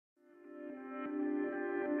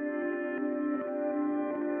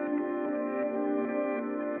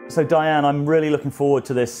So Diane, I'm really looking forward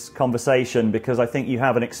to this conversation because I think you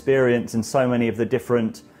have an experience in so many of the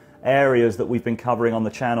different areas that we've been covering on the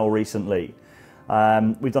channel recently.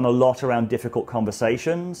 We've done a lot around difficult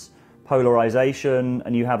conversations, polarization,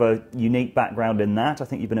 and you have a unique background in that. I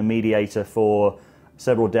think you've been a mediator for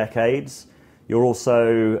several decades. You're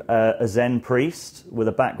also a Zen priest with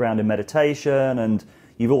a background in meditation, and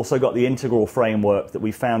you've also got the integral framework that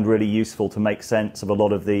we found really useful to make sense of a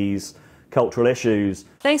lot of these cultural issues.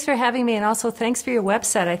 Thanks for having me, and also thanks for your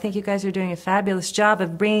website. I think you guys are doing a fabulous job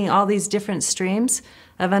of bringing all these different streams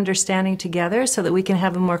of understanding together so that we can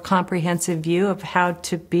have a more comprehensive view of how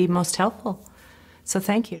to be most helpful. So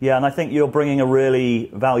thank you. Yeah, and I think you're bringing a really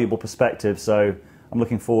valuable perspective, so I'm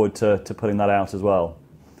looking forward to putting that out as well.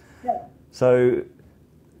 Yeah. So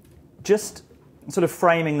just sort of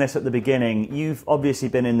framing this at the beginning, you've obviously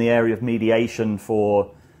been in the area of mediation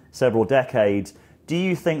for several decades. Do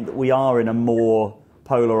you think that we are in a more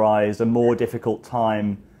polarized, a more difficult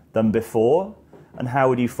time than before? And how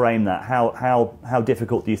would you frame that? How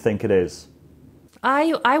difficult do you think it is?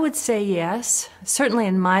 I would say yes. Certainly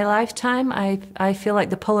in my lifetime, I feel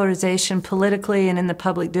like the polarization politically and in the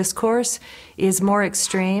public discourse is more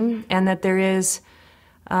extreme, and that there is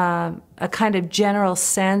a kind of general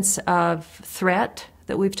sense of threat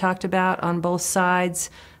that we've talked about on both sides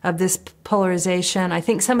of this polarization. I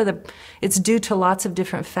think it's due to lots of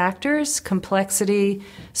different factors: complexity,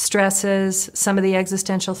 stresses, some of the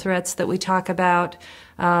existential threats that we talk about,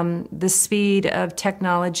 the speed of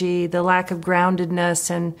technology, the lack of groundedness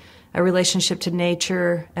and a relationship to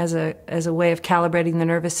nature as a way of calibrating the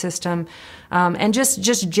nervous system, and just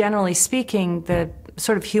generally speaking, the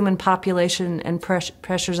sort of human population and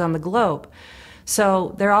pressures on the globe.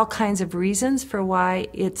 So there are all kinds of reasons for why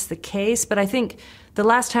it's the case, but I think the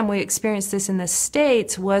last time we experienced this in the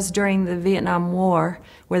States was during the Vietnam War,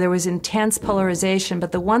 where there was intense polarization.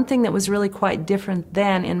 But the one thing that was really quite different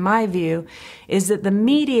then, in my view, is that the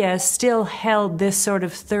media still held this sort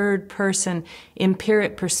of third-person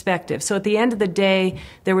empiric perspective. So at the end of the day,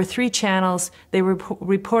 there were 3 channels. They were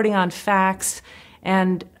reporting on facts,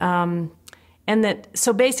 and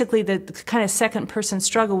so basically the kind of second-person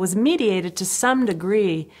struggle was mediated to some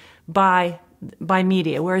degree by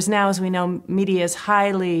media, whereas now, as we know, media is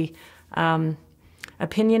highly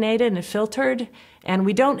opinionated and filtered, and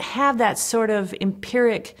we don't have that sort of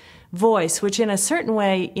empiric voice, which in a certain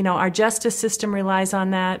way, our justice system relies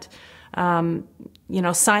on that,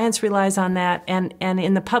 science relies on that, and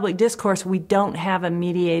in the public discourse, we don't have a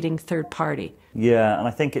mediating third party. Yeah, and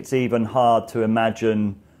I think it's even hard to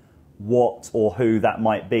imagine what or who that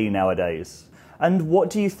might be nowadays. And what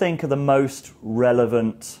do you think are the most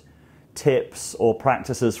relevant tips or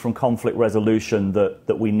practices from conflict resolution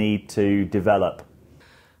that we need to develop?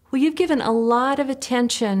 Well, you've given a lot of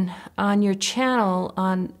attention on your channel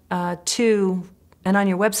and on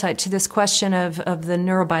your website to this question of the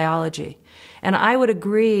neurobiology. And I would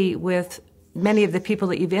agree with many of the people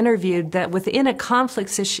that you've interviewed that within a conflict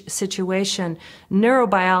situation,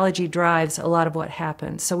 neurobiology drives a lot of what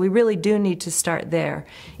happens. So we really do need to start there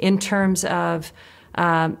in terms of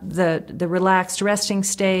the relaxed resting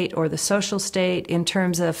state or the social state, in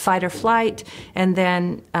terms of fight or flight, and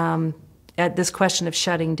then at this question of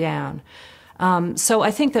shutting down. So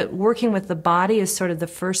I think that working with the body is sort of the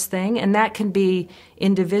first thing, and that can be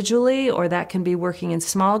individually or that can be working in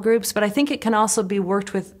small groups, but I think it can also be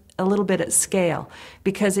worked with a little bit at scale,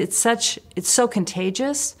 because it's so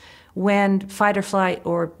contagious. When fight or flight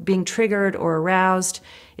or being triggered or aroused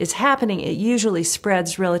is happening, it usually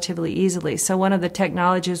spreads relatively easily. So one of the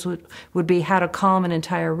technologies would be how to calm an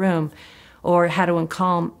entire room, or how to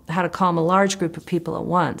calm a large group of people at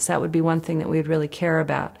once. That would be one thing that we would really care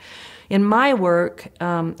about. In my work,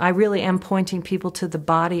 I really am pointing people to the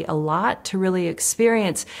body a lot to really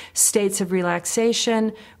experience states of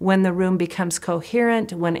relaxation, when the room becomes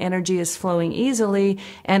coherent, when energy is flowing easily,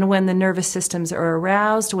 and when the nervous systems are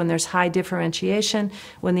aroused, when there's high differentiation,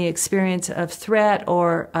 when the experience of threat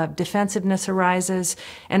or of defensiveness arises,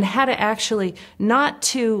 and how to actually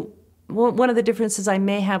one of the differences I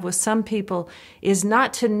may have with some people is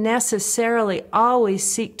not to necessarily always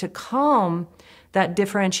seek to calm that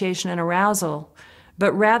differentiation and arousal,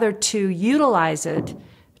 but rather to utilize it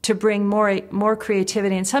to bring more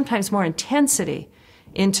creativity and sometimes more intensity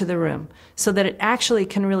into the room, so that it actually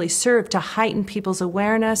can really serve to heighten people's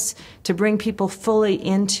awareness, to bring people fully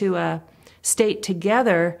into a state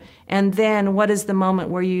together, and then what is the moment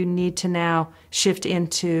where you need to now shift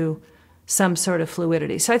into some sort of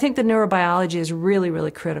fluidity. So I think the neurobiology is really,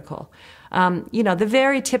 really critical. The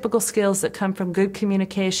very typical skills that come from good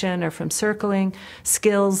communication or from circling,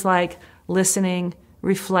 skills like listening,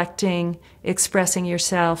 reflecting, expressing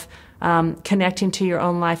yourself, connecting to your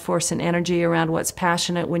own life force and energy around what's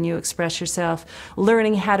passionate when you express yourself,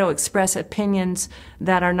 learning how to express opinions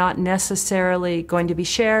that are not necessarily going to be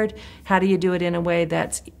shared. How do you do it in a way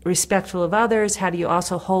that's respectful of others? How do you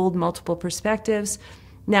also hold multiple perspectives?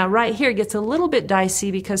 Now, right here it gets a little bit dicey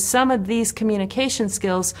because some of these communication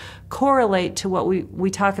skills correlate to what we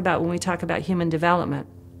talk about when we talk about human development.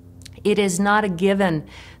 It is not a given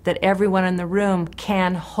that everyone in the room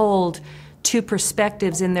can hold two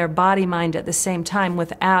perspectives in their body-mind at the same time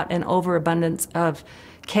without an overabundance of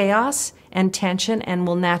chaos and tension, and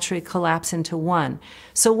will naturally collapse into one.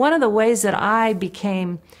 So one of the ways that I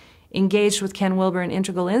became engaged with Ken Wilber and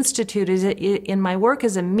Integral Institute is in my work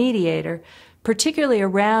as a mediator, particularly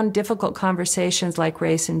around difficult conversations like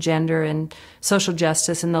race and gender and social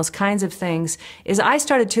justice and those kinds of things, is I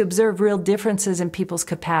started to observe real differences in people's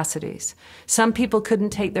capacities. Some people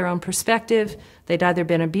couldn't take their own perspective. They'd either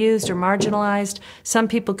been abused or marginalized. Some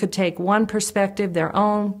people could take one perspective, their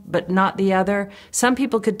own, but not the other. Some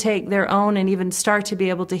people could take their own and even start to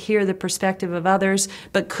be able to hear the perspective of others,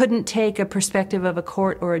 but couldn't take a perspective of a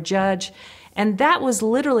court or a judge. And that was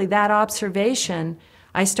literally that observation.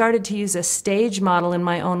 I started to use a stage model in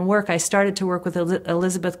my own work. I started to work with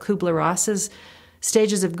Elizabeth Kubler-Ross's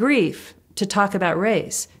stages of grief to talk about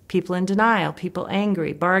race, people in denial, people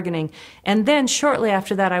angry, bargaining. And then shortly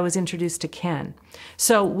after that, I was introduced to Ken.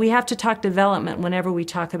 So we have to talk development whenever we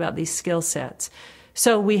talk about these skill sets.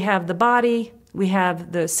 So we have the body, we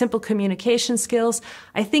have the simple communication skills.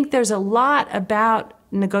 I think there's a lot about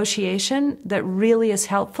negotiation that really is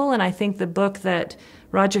helpful, and I think the book that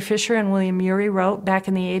Roger Fisher and William Ury wrote back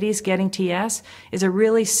in the 80s, Getting to Yes, is a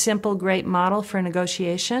really simple, great model for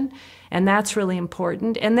negotiation, and that's really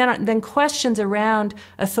important. And then questions around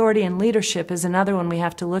authority and leadership is another one we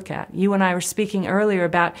have to look at. You and I were speaking earlier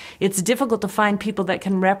about it's difficult to find people that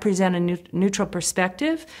can represent a neutral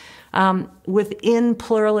perspective. Within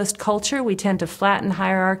pluralist culture, we tend to flatten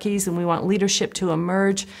hierarchies, and we want leadership to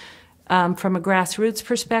emerge from a grassroots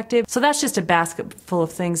perspective. So that's just a basket full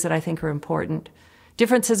of things that I think are important.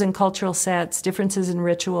 Differences in cultural sets, differences in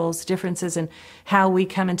rituals, differences in how we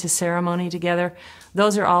come into ceremony together.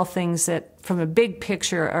 Those are all things that, from a big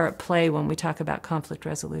picture, are at play when we talk about conflict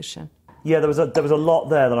resolution. Yeah, there was a lot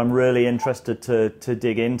there that I'm really interested to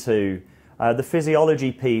dig into. The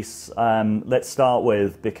physiology piece, let's start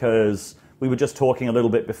with, because we were just talking a little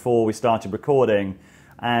bit before we started recording,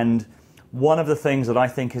 and one of the things that I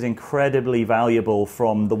think is incredibly valuable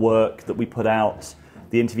from the work that we put out,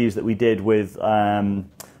 the interviews that we did with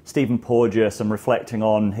Stephen Porges and reflecting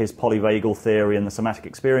on his polyvagal theory and the somatic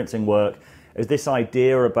experiencing work, is this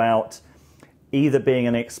idea about either being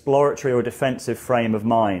an exploratory or a defensive frame of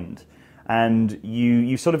mind. And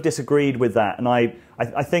you sort of disagreed with that. And I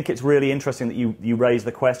think it's really interesting that you raised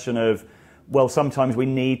the question of, well, sometimes we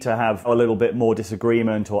need to have a little bit more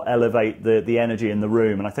disagreement or elevate the energy in the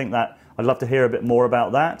room. And I think that I'd love to hear a bit more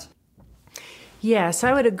about that. Yes,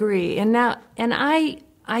 I would agree. And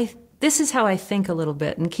this is how I think a little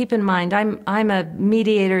bit. And keep in mind, I'm a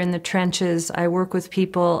mediator in the trenches. I work with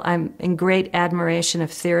people. I'm in great admiration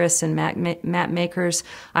of theorists and map makers.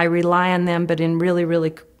 I rely on them, but in really,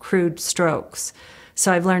 really crude strokes.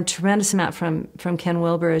 So I've learned a tremendous amount from Ken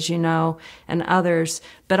Wilber, as you know, and others.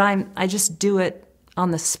 But I just do it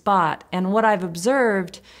on the spot. And what I've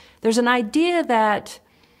observed, there's an idea that,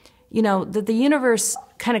 that the universe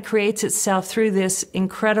kind of creates itself through this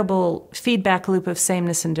incredible feedback loop of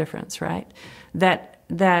sameness and difference, right? That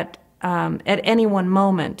at any one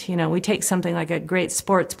moment, we take something like a great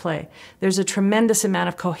sports play. There's a tremendous amount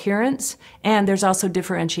of coherence, and there's also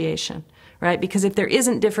differentiation, right? Because if there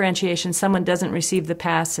isn't differentiation, someone doesn't receive the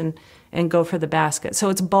pass and go for the basket.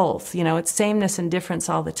 So it's both, it's sameness and difference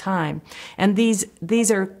all the time. And these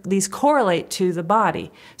correlate to the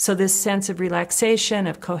body. So this sense of relaxation,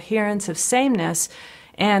 of coherence, of sameness,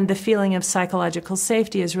 and the feeling of psychological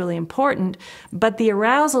safety is really important. But the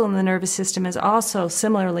arousal in the nervous system is also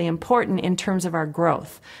similarly important in terms of our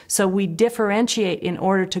growth. So we differentiate in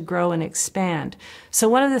order to grow and expand. So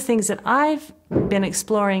one of the things that I've been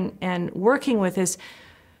exploring and working with is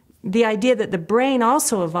the idea that the brain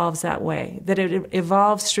also evolves that way, that it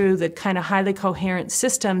evolves through the kind of highly coherent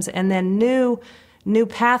systems, and then new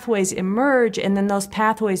pathways emerge, and then those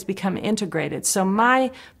pathways become integrated. So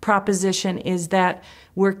my proposition is that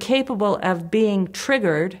we're capable of being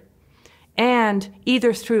triggered, and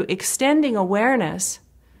either through extending awareness,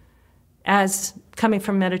 as coming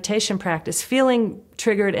from meditation practice, feeling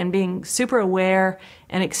triggered and being super aware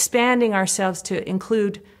and expanding ourselves to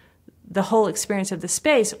include the whole experience of the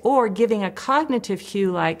space, or giving a cognitive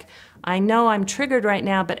cue like, I know I'm triggered right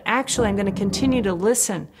now, but actually I'm going to continue to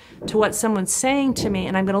listen to what someone's saying to me,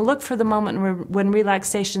 and I'm going to look for the moment when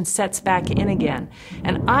relaxation sets back in again.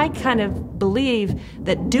 And I kind of believe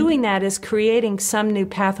that doing that is creating some new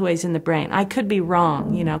pathways in the brain. I could be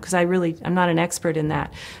wrong, you know, because I'm not an expert in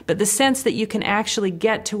that. But the sense that you can actually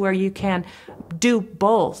get to where you can do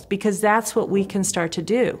both, because that's what we can start to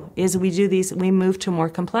do, is we move to more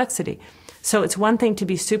complexity. So it's one thing to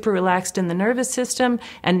be super relaxed in the nervous system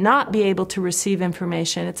and not be able to receive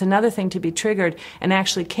information. It's another thing to be triggered and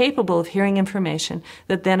actually capable of hearing information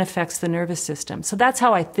that then affects the nervous system. So that's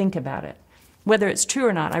how I think about it. Whether it's true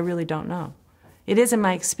or not, I really don't know. It is in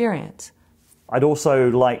my experience. I'd also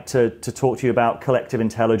like to talk to you about collective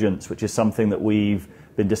intelligence, which is something that we've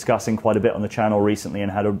been discussing quite a bit on the channel recently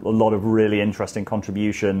and had a lot of really interesting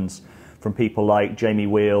contributions from people like Jamie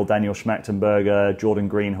Wheel, Daniel Schmachtenberger, Jordan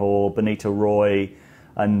Greenhall, Benita Roy,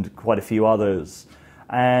 and quite a few others.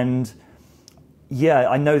 And yeah,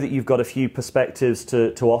 I know that you've got a few perspectives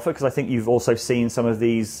to offer, because I think you've also seen some of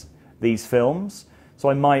these films.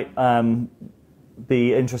 So I might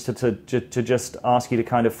be interested to just ask you to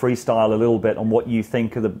kind of freestyle a little bit on what you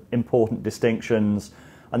think are the important distinctions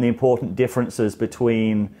and the important differences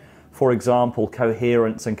between, for example,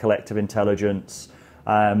 coherence and collective intelligence,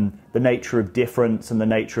 the nature of difference and the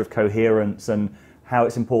nature of coherence, and how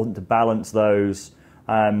it's important to balance those.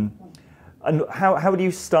 And how would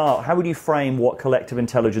you start? How would you frame what collective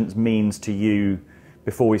intelligence means to you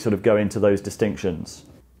before we sort of go into those distinctions?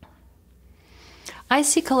 I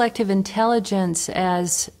see collective intelligence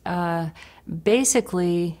as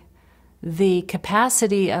basically the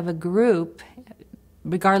capacity of a group,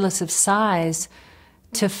 regardless of size,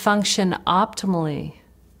 to function optimally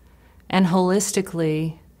and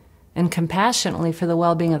holistically and compassionately for the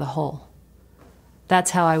well-being of the whole.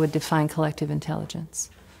 That's how I would define collective intelligence.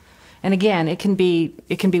 And again, it can be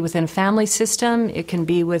within a family system, it can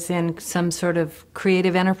be within some sort of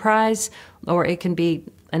creative enterprise, or it can be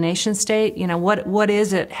a nation state. You know, what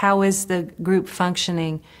is it? How is the group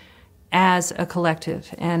functioning as a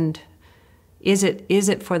collective? And is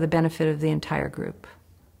it for the benefit of the entire group?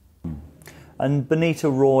 And Benita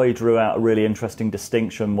Roy drew out a really interesting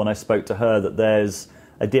distinction when I spoke to her, that there's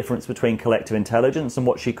a difference between collective intelligence and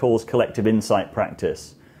what she calls collective insight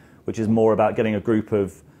practice, which is more about getting a group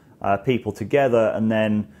of people together and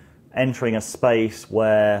then entering a space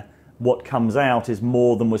where what comes out is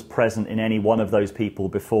more than was present in any one of those people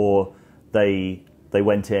before they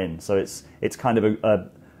went in. So it's kind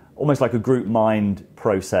of almost like a group mind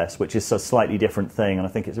process, which is a slightly different thing, and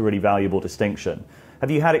I think it's a really valuable distinction. Have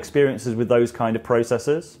you had experiences with those kind of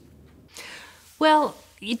processes? Well,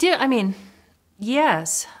 you do. I mean,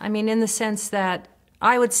 yes. I mean, in the sense that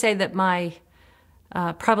I would say that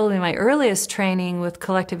probably my earliest training with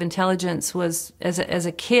collective intelligence was as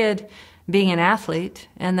a kid being an athlete,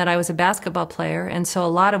 and that I was a basketball player. And so a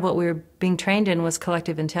lot of what we were being trained in was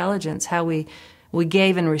collective intelligence, how we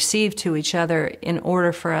gave and received to each other in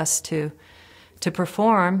order for us to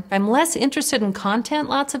perform. I'm less interested in content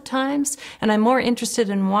lots of times, and I'm more interested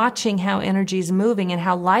in watching how energy is moving and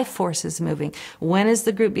how life force is moving. When is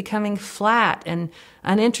the group becoming flat and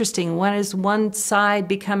uninteresting? When is one side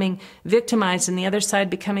becoming victimized and the other side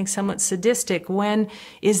becoming somewhat sadistic? When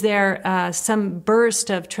is there some burst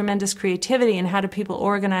of tremendous creativity, and how do people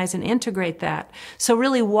organize and integrate that? So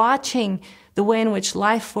really watching the way in which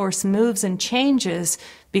life force moves and changes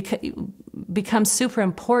becomes super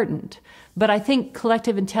important. But I think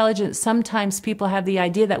collective intelligence, sometimes people have the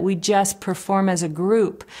idea that we just perform as a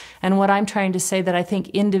group. And what I'm trying to say, that I think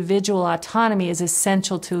individual autonomy is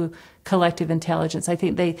essential to collective intelligence. I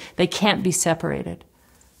think they can't be separated.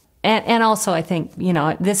 And also, I think, you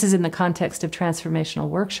know, this is in the context of transformational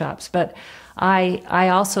workshops, but I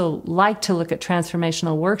also like to look at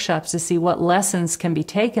transformational workshops to see what lessons can be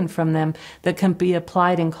taken from them that can be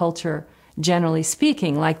applied in culture, generally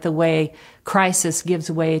speaking, like the way crisis gives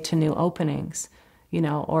way to new openings, you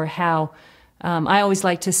know, or how I always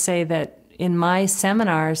like to say that in my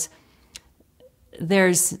seminars,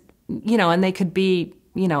 there's, you know, and they could be,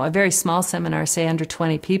 you know, a very small seminar, say under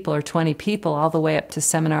 20 people or 20 people, all the way up to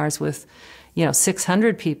seminars with, you know,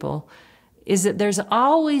 600 people, is that there's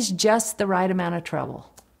always just the right amount of trouble.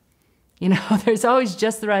 You know, there's always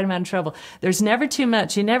just the right amount of trouble. There's never too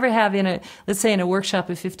much. You never have let's say in a workshop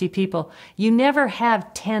of 50 people, you never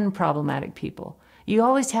have 10 problematic people. You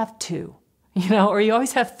always have 2, you know, or you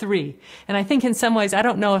always have 3. And I think in some ways, I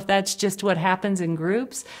don't know if that's just what happens in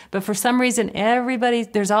groups, but for some reason,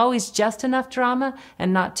 there's always just enough drama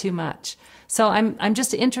and not too much. So I'm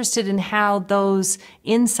just interested in how those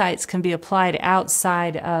insights can be applied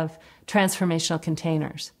outside of transformational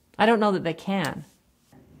containers. I don't know that they can.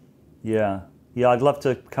 Yeah, I'd love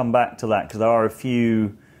to come back to that, because there are a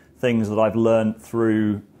few things that I've learned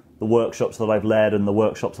through the workshops that I've led and the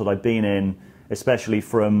workshops that I've been in, especially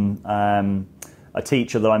from a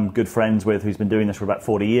teacher that I'm good friends with who's been doing this for about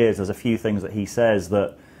 40 years. There's a few things that he says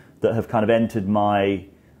that have kind of entered my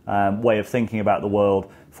way of thinking about the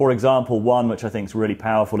world. For example, one which I think is really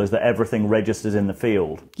powerful is that everything registers in the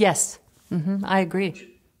field. Yes, I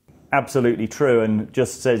agree. Absolutely true, and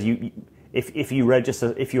just says if you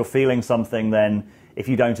register, if you're feeling something, then if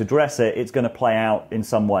you don't address it, it's going to play out in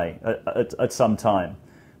some way at some time,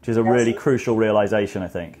 which is a really crucial realization, I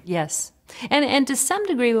think. Yes, and to some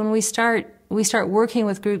degree, when we start working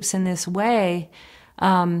with groups in this way,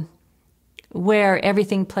 where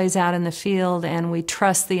everything plays out in the field, and we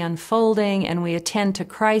trust the unfolding, and we attend to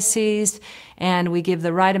crises, and we give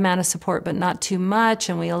the right amount of support but not too much,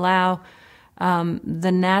 and we allow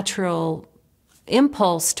the natural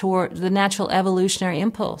impulse toward the natural evolutionary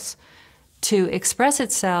impulse to express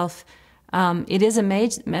itself, it is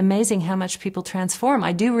amazing how much people transform.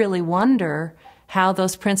 I do really wonder how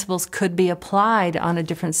those principles could be applied on a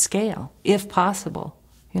different scale, if possible.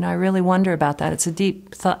 You know, I really wonder about that. It's a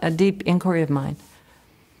deep inquiry of mine.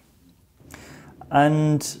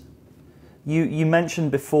 And you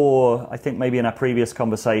mentioned before, I think maybe in our previous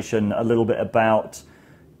conversation, a little bit about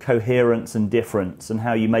coherence and difference, and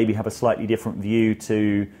how you maybe have a slightly different view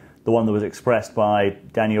to the one that was expressed by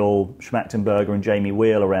Daniel Schmachtenberger and Jamie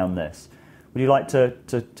Wheel around this. Would you like to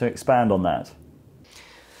expand on that?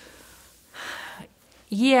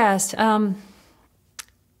 Yes.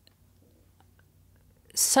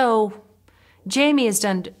 So Jamie has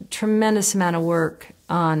done a tremendous amount of work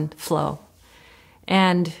on flow.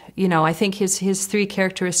 And, you know, I think his three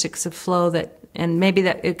characteristics of flow that, and maybe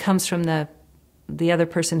that it comes from the other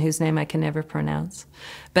person whose name I can never pronounce,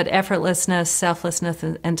 but effortlessness, selflessness,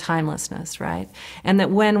 and timelessness, right? And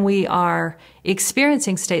that when we are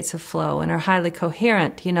experiencing states of flow and are highly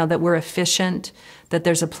coherent, you know, that we're efficient, that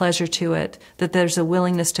there's a pleasure to it, that there's a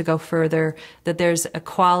willingness to go further, that there's a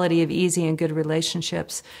quality of easy and good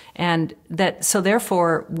relationships, and that, so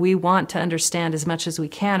therefore, we want to understand as much as we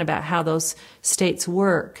can about how those states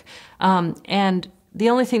work. And the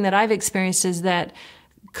only thing that I've experienced is that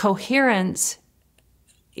coherence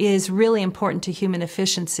is really important to human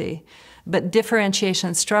efficiency, but differentiation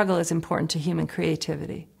and struggle is important to human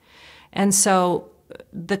creativity. And so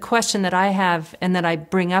the question that I have, and that I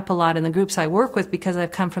bring up a lot in the groups I work with because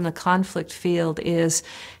I've come from the conflict field, is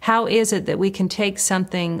how is it that we can take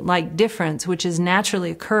something like difference, which is naturally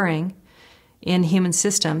occurring in human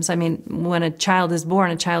systems. I mean, when a child is born,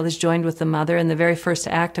 a child is joined with the mother, and the very first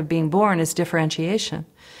act of being born is differentiation.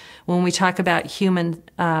 When we talk about human,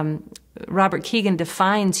 Robert Kegan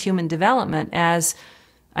defines human development as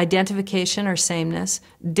identification or sameness,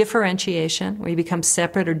 differentiation, where you become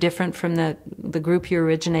separate or different from the group you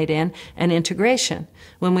originate in, and integration.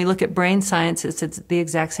 When we look at brain science, it's the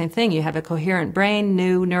exact same thing. You have a coherent brain,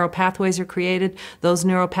 new neural pathways are created, those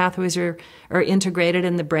neural pathways are integrated,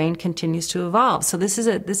 and the brain continues to evolve. So this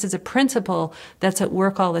is a principle that's at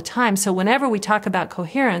work all the time. So whenever we talk about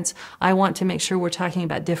coherence, I want to make sure we're talking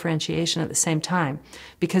about differentiation at the same time,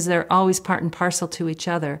 because they're always part and parcel to each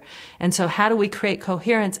other. And so how do we create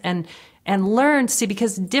coherence and learn, see,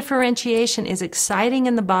 because differentiation is exciting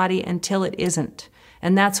in the body until it isn't.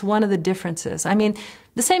 And that's one of the differences. I mean,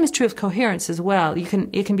 the same is true of coherence as well.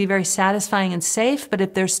 It can be very satisfying and safe, but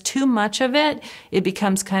if there's too much of it, it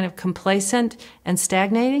becomes kind of complacent and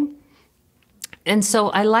stagnating. And so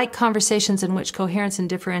I like conversations in which coherence and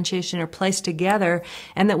differentiation are placed together,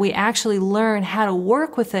 and that we actually learn how to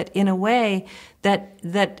work with it in a way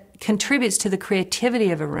that contributes to the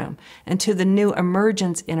creativity of a room and to the new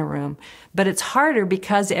emergence in a room. But it's harder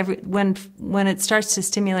because when it starts to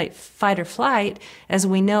stimulate fight or flight, as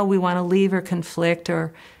we know, we want to leave or conflict,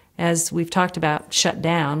 or, as we've talked about, shut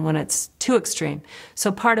down when it's too extreme.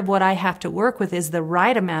 So part of what I have to work with is the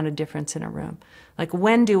right amount of difference in a room. Like,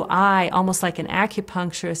 when do I, almost like an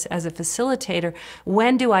acupuncturist as a facilitator,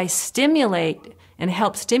 when do I stimulate and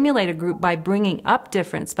help stimulate a group by bringing up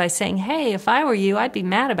difference, by saying, hey, if I were you, I'd be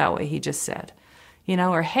mad about what he just said. You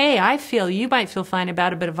know, or, hey, you might feel fine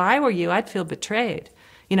about it, but if I were you, I'd feel betrayed.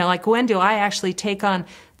 You know, like, when do I actually take on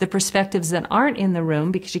the perspectives that aren't in the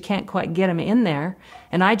room because you can't quite get them in there,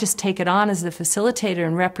 and I just take it on as the facilitator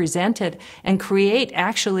and represent it and create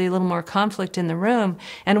actually a little more conflict in the room?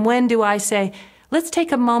 And when do I say, let's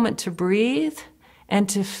take a moment to breathe and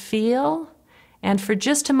to feel, and for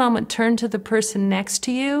just a moment turn to the person next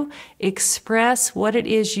to you, express what it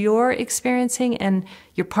is you're experiencing, and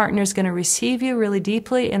your partner's going to receive you really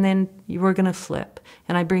deeply, and then we're going to flip.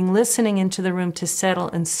 and I bring listening into the room to settle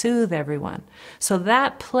and soothe everyone. So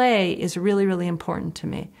that play is really, really important to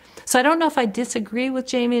me. So I don't know if I disagree with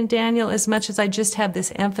Jamie and Daniel as much as I just have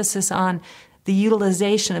this emphasis on the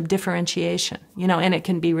utilization of differentiation, and it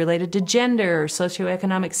can be related to gender or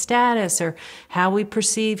socioeconomic status or how we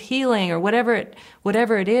perceive healing or whatever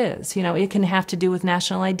it is. It can have to do with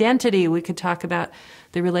national identity. We could talk about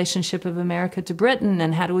the relationship of America to Britain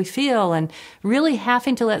and how do we feel, and really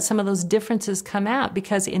having to let some of those differences come out,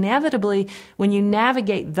 because inevitably when you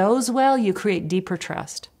navigate those well, you create deeper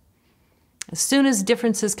trust. As soon as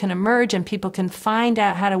differences can emerge and people can find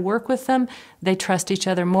out how to work with them, they trust each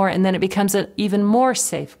other more, and then it becomes an even more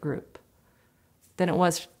safe group than it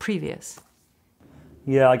was previous.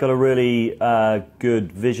 Yeah, I got a really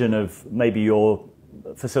good vision of maybe your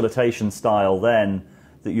facilitation style then,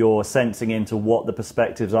 that you're sensing into what the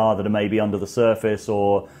perspectives are that are maybe under the surface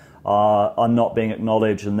or are not being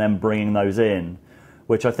acknowledged, and then bringing those in,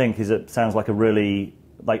 which I think sounds like a really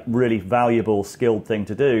valuable, skilled thing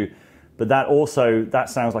to do. But that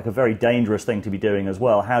sounds like a very dangerous thing to be doing as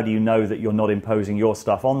well. How do you know that you're not imposing your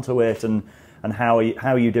stuff onto it, and how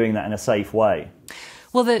are you doing that in a safe way?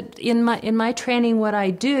 Well, in my training, what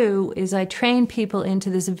I do is I train people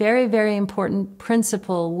into this very, very important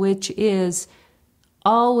principle, which is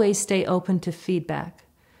always stay open to feedback,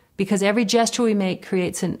 because every gesture we make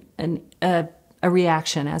creates a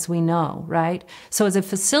reaction, as we know, right? So as a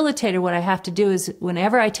facilitator, what I have to do is,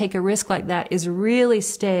 whenever I take a risk like that, is really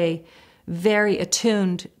stay very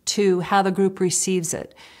attuned to how the group receives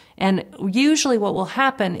it. And usually what will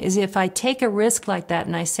happen is, if I take a risk like that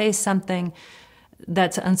and I say something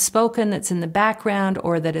that's unspoken, that's in the background,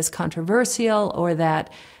 or that is controversial, or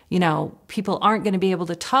that, people aren't going to be able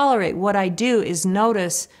to tolerate, what I do is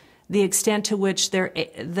notice the extent to which that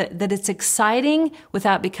it's exciting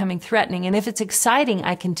without becoming threatening. And if it's exciting,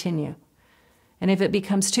 I continue. And if it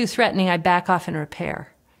becomes too threatening, I back off and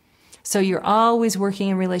repair. So you're always working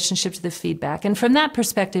in relationship to the feedback. And from that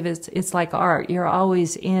perspective, it's like art. You're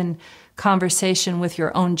always in conversation with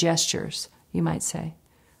your own gestures, you might say.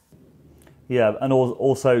 Yeah, and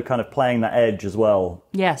also kind of playing that edge as well.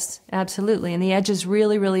 Yes, absolutely. And the edge is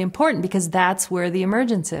really, really important, because that's where the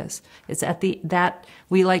emergence is. It's at that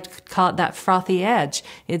we like to call it that frothy edge.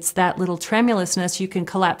 It's that little tremulousness. You can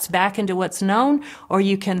collapse back into what's known, or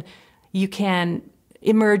you can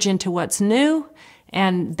emerge into what's new,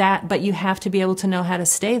 but you have to be able to know how to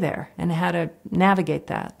stay there and how to navigate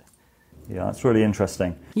that. Yeah, that's really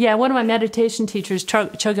interesting. Yeah, one of my meditation teachers,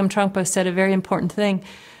 Chogyam Trungpa, said a very important thing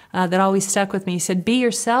that always stuck with me. He said, "Be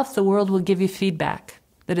yourself, the world will give you feedback,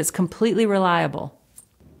 that it's completely reliable."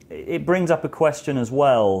 It brings up a question as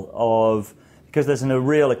well because there's a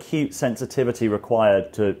real acute sensitivity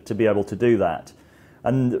required to be able to do that.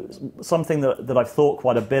 And something that I've thought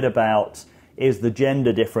quite a bit about is the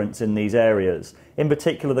gender difference in these areas. In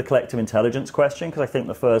particular, the collective intelligence question, because I think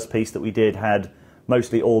the first piece that we did had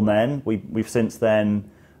mostly all men. We've since then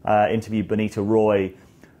interviewed Bonita Roy.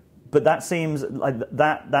 But that seems like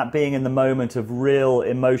that being in the moment of real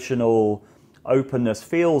emotional openness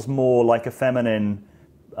feels more like a feminine,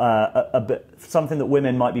 something that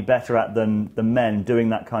women might be better at than men, doing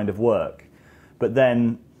that kind of work. But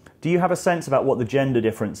then, do you have a sense about what the gender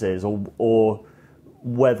difference is, or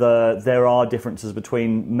whether there are differences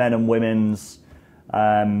between men and women's,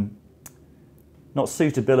 not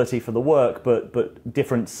suitability for the work, but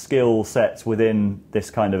different skill sets within this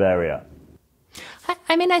kind of area?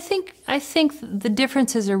 I mean, I think the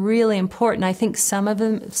differences are really important. I think some of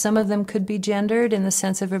them could be gendered in the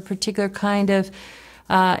sense of a particular kind of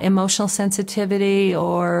emotional sensitivity,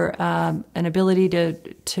 or an ability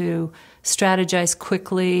to strategize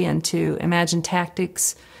quickly and to imagine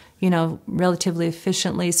tactics, relatively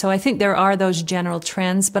efficiently. So I think there are those general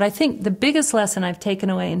trends. But I think the biggest lesson I've taken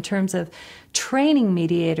away in terms of training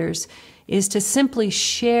mediators is to simply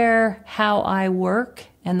share how I work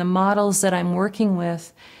and the models that I'm working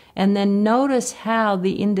with, and then notice how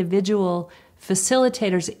the individual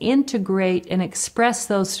facilitators integrate and express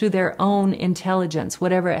those through their own intelligence,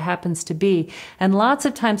 whatever it happens to be. And lots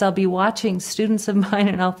of times I'll be watching students of mine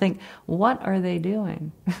and I'll think, what are they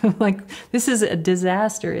doing? Like, this is a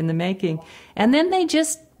disaster in the making. And then they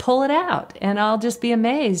just pull it out, and I'll just be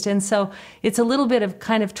amazed. And so it's a little bit of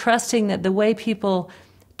kind of trusting that the way people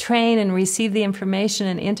train and receive the information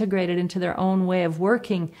and integrate it into their own way of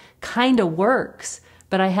working kind of works.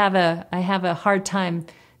 But I have a hard time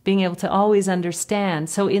being able to always understand.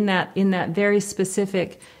 So in that very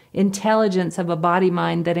specific intelligence of a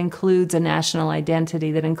body-mind that includes a national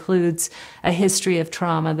identity, that includes a history of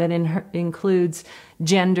trauma, that includes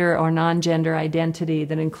gender or non-gender identity,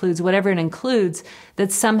 that includes whatever it includes,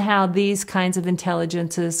 that somehow these kinds of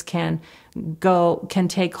intelligences can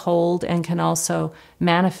take hold and can also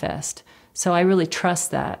manifest. So I really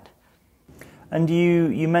trust that. And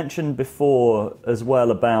you mentioned before as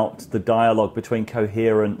well about the dialogue between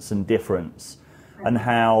coherence and difference, and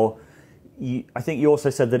how I think you also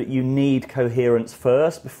said that you need coherence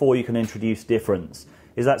first before you can introduce difference.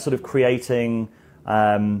 Is that sort of creating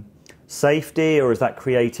safety, or is that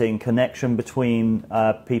creating connection between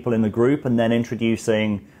people in the group and then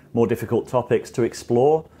introducing more difficult topics to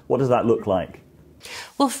explore? What does that look like?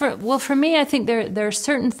 Well, for me, I think there are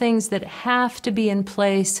certain things that have to be in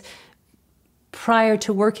place prior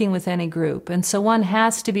to working with any group. And so one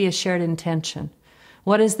has to be a shared intention.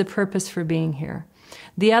 What is the purpose for being here?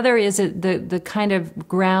 The other is the kind of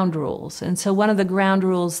ground rules. And so one of the ground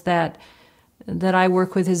rules that I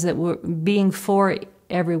work with is that we're being for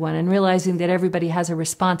everyone and realizing that everybody has a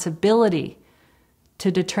responsibility to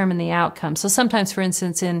determine the outcome. So sometimes, for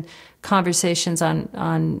instance, in conversations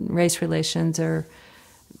on race relations or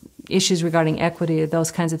issues regarding equity,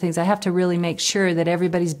 those kinds of things, I have to really make sure that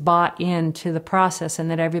everybody's bought into the process and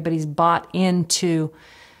that everybody's bought into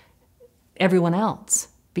everyone else.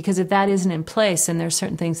 Because if that isn't in place, then there's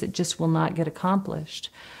certain things that just will not get accomplished.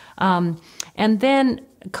 And then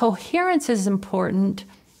coherence is important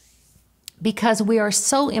because we are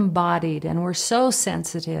so embodied and we're so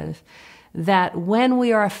sensitive that when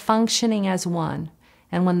we are functioning as one,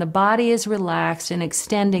 and when the body is relaxed and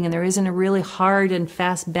extending, and there isn't a really hard and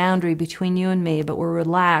fast boundary between you and me, but we're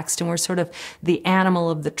relaxed and we're sort of the animal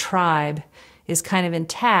of the tribe, is kind of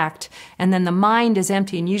intact, and then the mind is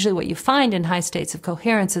empty. And usually what you find in high states of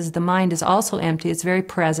coherence is the mind is also empty. It's very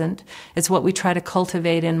present. It's what we try to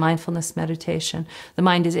cultivate in mindfulness meditation. The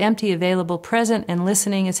mind is empty, available, present, and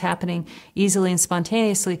listening is happening easily and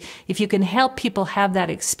spontaneously. If you can help people have that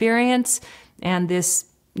experience and this,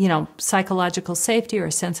 psychological safety or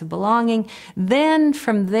a sense of belonging, then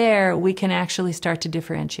from there we can actually start to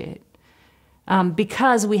differentiate.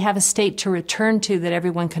 Because we have a state to return to that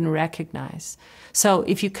everyone can recognize. So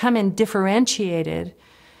if you come in differentiated,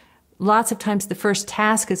 lots of times the first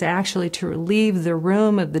task is actually to leave the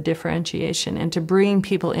room of the differentiation and to bring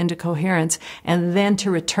people into coherence and then to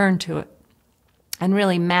return to it and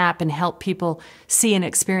really map and help people see and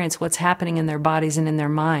experience what's happening in their bodies and in their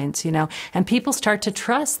minds, And people start to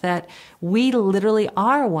trust that we literally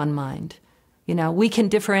are one mind. We can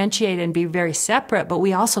differentiate and be very separate, but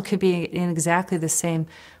we also could be in exactly the same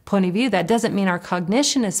point of view. That doesn't mean our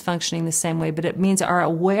cognition is functioning the same way, but it means our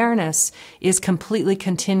awareness is completely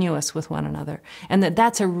continuous with one another, and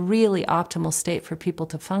that's a really optimal state for people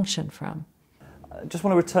to function from. I just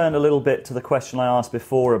want to return a little bit to the question I asked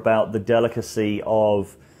before about the delicacy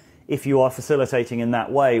of if you are facilitating in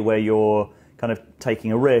that way where you're kind of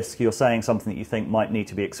taking a risk, you're saying something that you think might need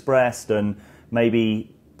to be expressed and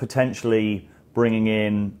maybe potentially bringing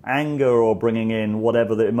in anger or bringing in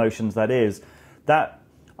whatever the emotions that is, that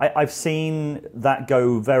I've seen that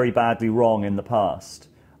go very badly wrong in the past.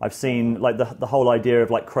 I've seen like the whole idea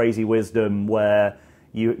of like crazy wisdom where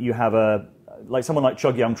you have like someone like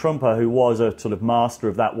Chogyam Trungpa, who was a sort of master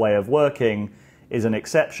of that way of working, is an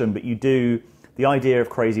exception, but the idea of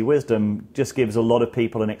crazy wisdom just gives a lot of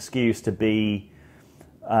people an excuse to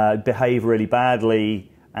behave really badly.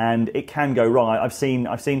 And it can go wrong. I've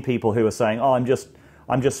seen people who are saying, "Oh, I'm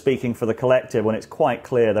just speaking for the collective," when it's quite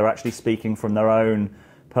clear they're actually speaking from their own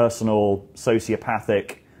personal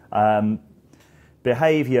sociopathic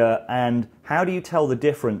behavior. And how do you tell the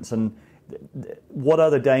difference? And what are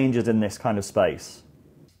the dangers in this kind of space?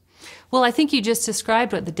 Well, I think you just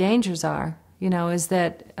described what the dangers are. Is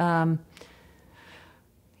that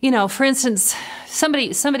for instance,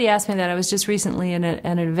 somebody asked me that. I was just recently in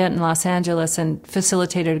an event in Los Angeles and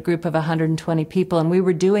facilitated a group of 120 people, and we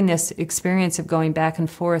were doing this experience of going back and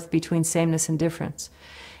forth between sameness and difference.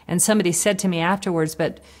 And somebody said to me afterwards,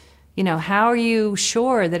 but, how are you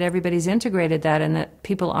sure that everybody's integrated that and that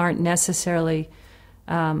people aren't necessarily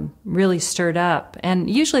really stirred up? And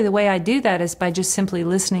usually the way I do that is by just simply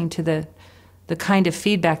listening to the kind of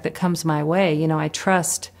feedback that comes my way. I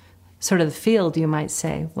trust sort of the field, you might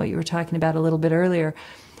say, what you were talking about a little bit earlier.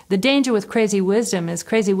 The danger with crazy wisdom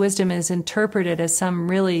is interpreted as some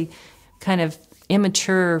really kind of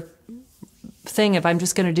immature thing of I'm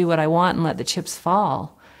just going to do what I want and let the chips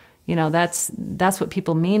fall. That's what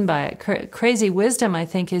people mean by it. Crazy wisdom, I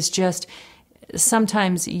think, is just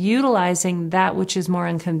sometimes utilizing that which is more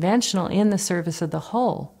unconventional in the service of the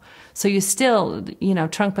whole. So you still,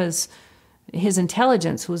 Trungpa's his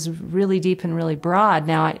intelligence was really deep and really broad.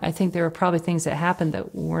 Now, I think there were probably things that happened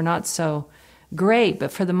that were not so great,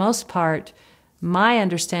 but for the most part, my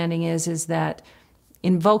understanding is that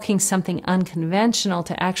invoking something unconventional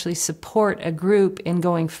to actually support a group in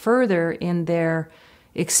going further in their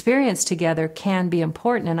experience together can be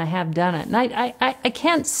important, and I have done it. And I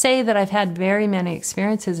can't say that I've had very many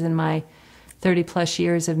experiences in my 30-plus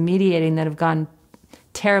years of mediating that have gone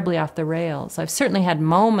terribly off the rails. I've certainly had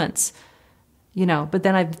moments, you know, but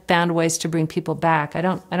then I've found ways to bring people back. I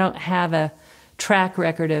don't have a track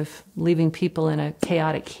record of leaving people in a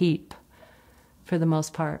chaotic heap for the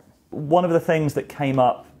most part. One of the things that came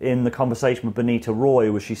up in the conversation with Benita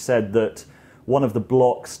Roy was she said that one of the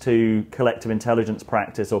blocks to collective intelligence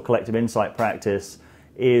practice or collective insight practice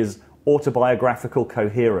is autobiographical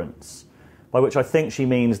coherence, by which I think she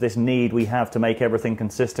means this need we have to make everything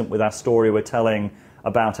consistent with our story we're telling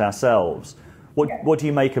about ourselves. What do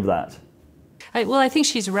you make of that? Well, I think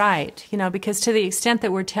she's right, you know, because to the extent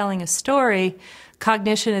that we're telling a story,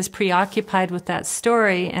 cognition is preoccupied with that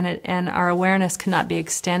story, and our awareness cannot be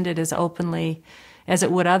extended as openly as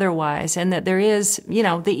it would otherwise. And that there is, you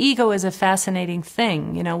know, the ego is a fascinating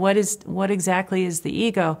thing. You know, what exactly is the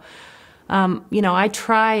ego? You know, I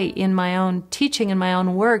try in my own teaching and my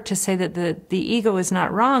own work to say that the ego is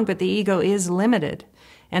not wrong, but the ego is limited,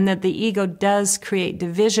 and that the ego does create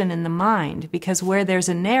division in the mind, because where there's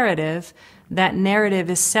a narrative, that narrative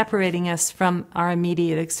is separating us from our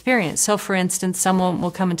immediate experience. So, for instance, someone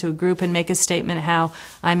will come into a group and make a statement how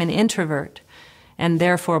I'm an introvert, and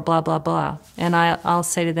therefore blah, blah, blah. And I'll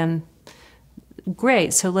say to them,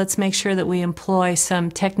 great, so let's make sure that we employ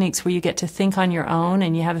some techniques where you get to think on your own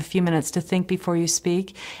and you have a few minutes to think before you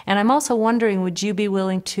speak. And I'm also wondering, would you be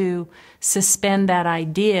willing to suspend that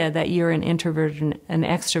idea that you're an introvert and an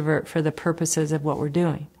extrovert for the purposes of what we're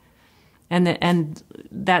doing? And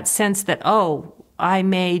that sense that, oh, I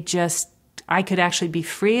could actually be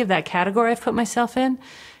free of that category I've put myself in,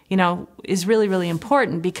 you know, is really, really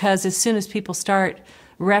important, because as soon as people start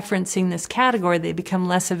referencing this category, they become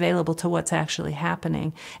less available to what's actually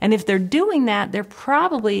happening. And if they're doing that, they're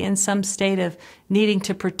probably in some state of needing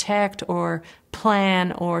to protect or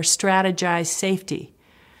plan or strategize safety.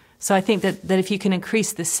 So I think that if you can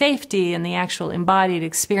increase the safety and the actual embodied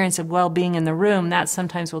experience of well-being in the room, that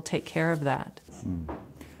sometimes will take care of that.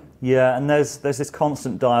 Yeah, and there's this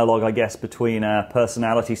constant dialogue, I guess, between our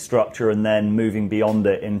personality structure and then moving beyond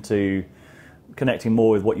it into connecting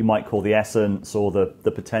more with what you might call the essence or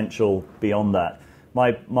the potential beyond that.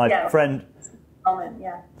 My friend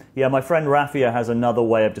Rafia has another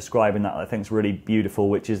way of describing that I think is really beautiful,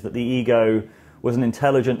 which is that the ego was an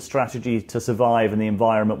intelligent strategy to survive in the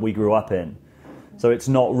environment we grew up in. So it's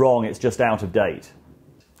not wrong, it's just out of date.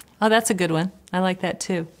 Oh, that's a good one. I like that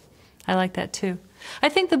too. I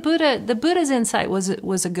think the Buddha's insight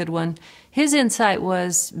was a good one. His insight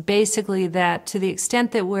was basically that to the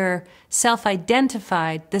extent that we're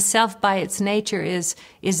self-identified, the self by its nature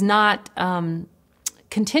is not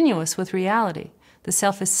continuous with reality. The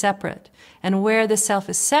self is separate. And where the self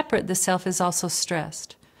is separate, the self is also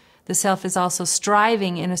stressed. The self is also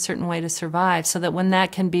striving in a certain way to survive, so that when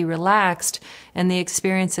that can be relaxed and the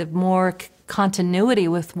experience of more continuity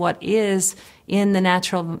with what is in the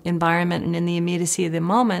natural environment and in the immediacy of the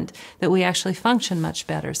moment, that we actually function much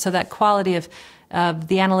better. So that quality of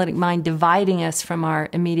the analytic mind dividing us from our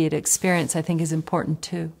immediate experience, I think, is important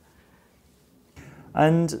too.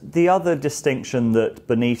 And the other distinction that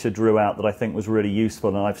Benita drew out that I think was really useful,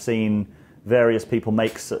 and I've seen various people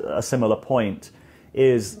make a similar point,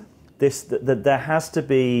 is this, that there has to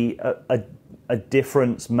be a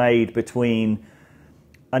difference made between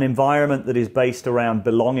an environment that is based around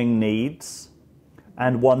belonging needs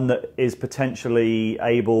and one that is potentially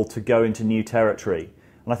able to go into new territory.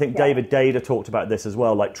 And I think David Dada talked about this as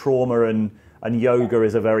well, like trauma and yoga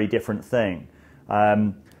is a very different thing.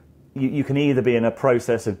 You can either be in a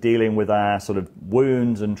process of dealing with our sort of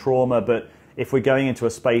wounds and trauma, but if we're going into a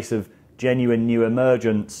space of genuine new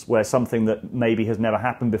emergence where something that maybe has never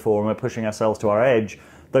happened before and we're pushing ourselves to our edge,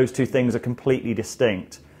 those two things are completely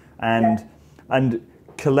distinct. And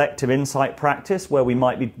collective insight practice, where we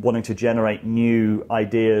might be wanting to generate new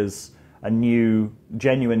ideas and new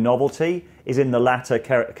genuine novelty, is in the latter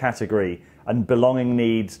category. And belonging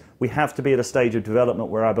needs, we have to be at a stage of development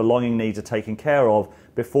where our belonging needs are taken care of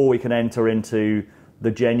before we can enter into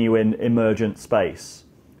the genuine emergent space.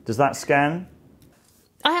 Does that scan?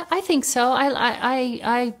 I think so.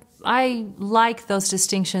 I like those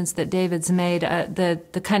distinctions that David's made,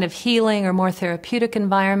 the kind of healing or more therapeutic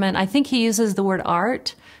environment. I think he uses the word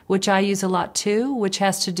art, which I use a lot too, which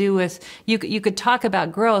has to do with, you could talk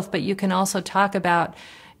about growth, but you can also talk about,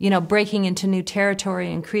 breaking into new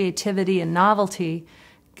territory and creativity and novelty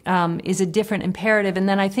is a different imperative. And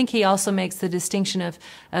then I think he also makes the distinction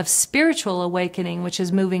of spiritual awakening, which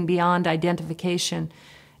is moving beyond identification.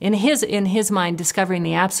 In his mind, discovering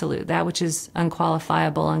the absolute, that which is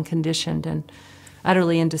unqualifiable, unconditioned, and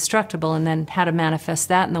utterly indestructible, and then how to manifest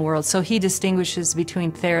that in the world. So he distinguishes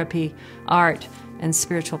between therapy, art, and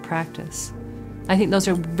spiritual practice. I think those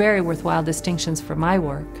are very worthwhile distinctions for my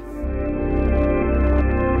work.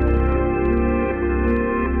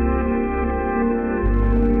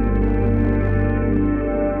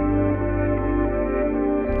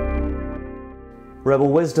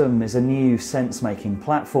 Rebel Wisdom is a new sense-making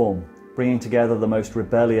platform, bringing together the most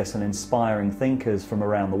rebellious and inspiring thinkers from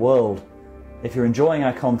around the world. If you're enjoying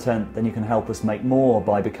our content, then you can help us make more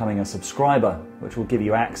by becoming a subscriber, which will give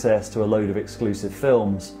you access to a load of exclusive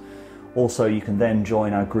films. Also, you can then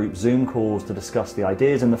join our group Zoom calls to discuss the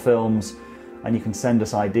ideas in the films, and you can send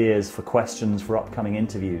us ideas for questions for upcoming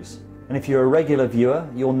interviews. And if you're a regular viewer,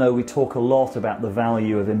 you'll know we talk a lot about the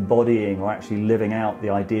value of embodying or actually living out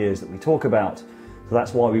the ideas that we talk about. So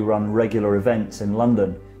that's why we run regular events in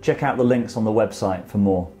London. Check out the links on the website for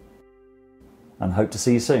more. And hope to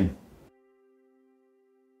see you soon.